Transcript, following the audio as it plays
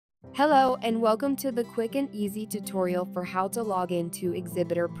Hello and welcome to the quick and easy tutorial for how to log into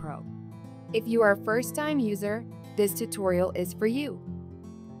ExhibitorPro. If you are a first-time user, this tutorial is for you.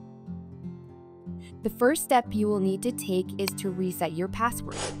 The first step you will need to take is to reset your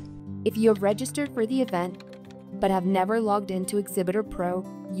password. If you have registered for the event but have never logged into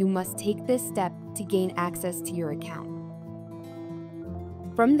ExhibitorPro, you must take this step to gain access to your account.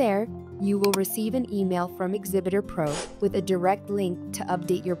 From there, you will receive an email from ExhibitorPro with a direct link to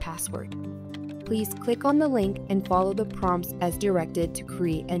update your password. Please click on the link and follow the prompts as directed to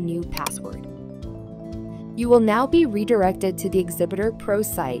create a new password. You will now be redirected to the ExhibitorPro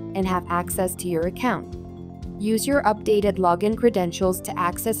site and have access to your account. Use your updated login credentials to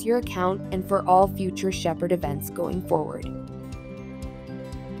access your account and for all future Shepard events going forward.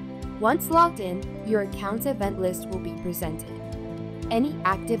 Once logged in, your account's event list will be presented. Any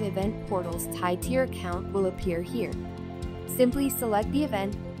active event portals tied to your account will appear here. Simply select the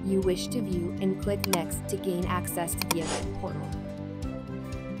event you wish to view and click Next to gain access to the event portal.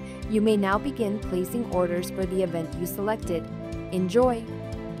 You may now begin placing orders for the event you selected. Enjoy!